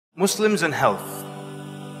Muslims and health.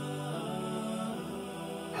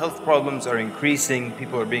 Health problems are increasing.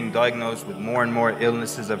 People are being diagnosed with more and more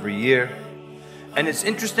illnesses every year. And it's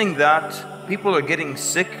interesting that people are getting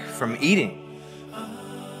sick from eating.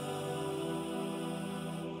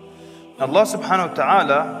 Allah subhanahu wa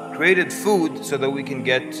ta'ala created food so that we can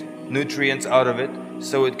get nutrients out of it,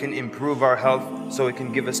 so it can improve our health, so it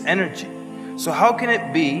can give us energy. So how can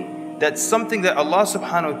it be that something that Allah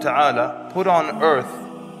subhanahu wa ta'ala put on earth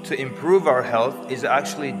to improve our health is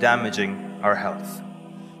actually damaging our health?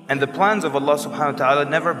 And the plans of Allah subhanahu wa ta'ala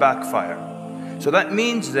never backfire. So that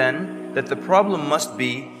means then that the problem must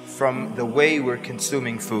be from the way we're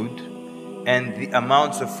consuming food and the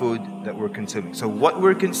amounts of food that we're consuming. So what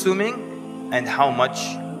we're consuming and how much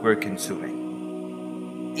we're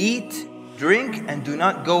consuming. Eat, drink, and do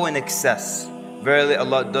not go in excess. Verily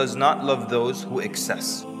Allah does not love those who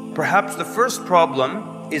excess. Perhaps the first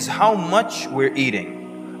problem is how much we're eating.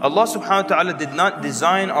 Allah subhanahu wa ta'ala did not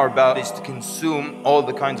design our bodies to consume all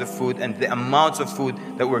the kinds of food and the amounts of food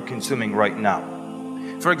that we're consuming right now.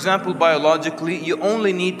 For example, biologically, you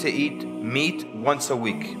only need to eat meat once a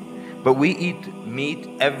week. But we eat meat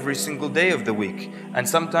every single day of the week, and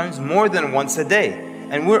sometimes more than once a day.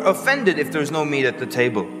 And we're offended if there's no meat at the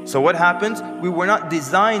table. So what happens? We were not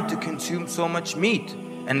designed to consume so much meat.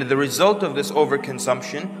 And the result of this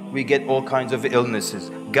overconsumption, we get all kinds of illnesses.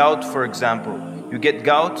 Gout, for example. You get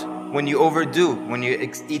gout when you overdo, when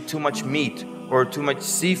you eat too much meat or too much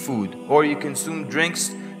seafood, or you consume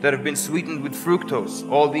drinks that have been sweetened with fructose.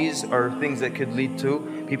 All these are things that could lead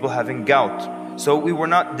to people having gout. So we were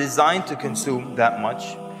not designed to consume that much.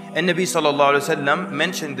 And Nabi sallallahu alaihi wasallam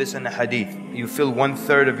mentioned this in a hadith. You fill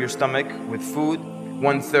 1/3 of your stomach with food,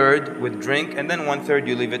 1/3 with drink, and then 1/3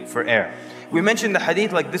 you leave it for air. We mentioned the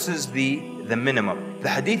hadith like this is the minimum. The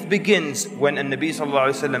hadith begins when Nabi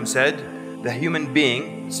sallallahu alaihi wasallam said, the human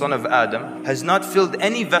being, son of Adam, has not filled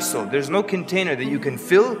any vessel. There's no container that you can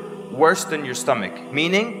fill worse than your stomach.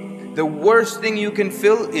 Meaning, the worst thing you can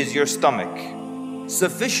fill is your stomach.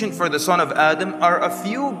 Sufficient for the son of Adam are a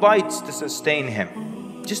few bites to sustain him.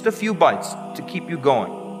 Just a few bites to keep you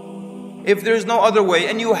going. If there's no other way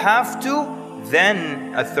and you have to,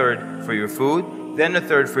 then 1/3 for your food, then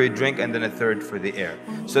 1/3 for your drink, and then 1/3 for the air.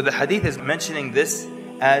 So the hadith is mentioning this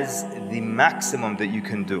as the maximum that you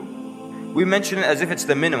can do. We mention it as if it's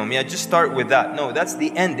the minimum. Yeah, just start with that. No, that's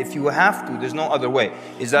the end. If you have to, there's no other way.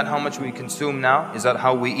 Is that how much we consume now? Is that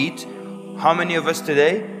how we eat? How many of us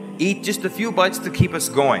today eat just a few bites to keep us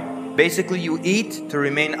going? Basically, you eat to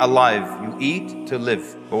remain alive. You eat to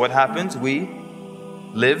live. But what happens? We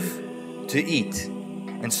live to eat.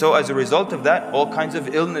 And so as a result of that, all kinds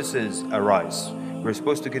of illnesses arise. We're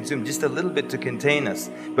supposed to consume just a little bit to contain us.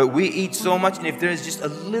 But we eat so much, and if there is just a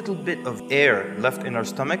little bit of air left in our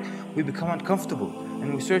stomach, we become uncomfortable.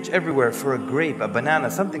 And we search everywhere for a grape, a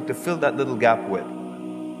banana, something to fill that little gap with.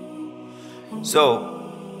 So,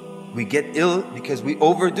 we get ill because we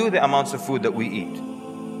overdo the amounts of food that we eat.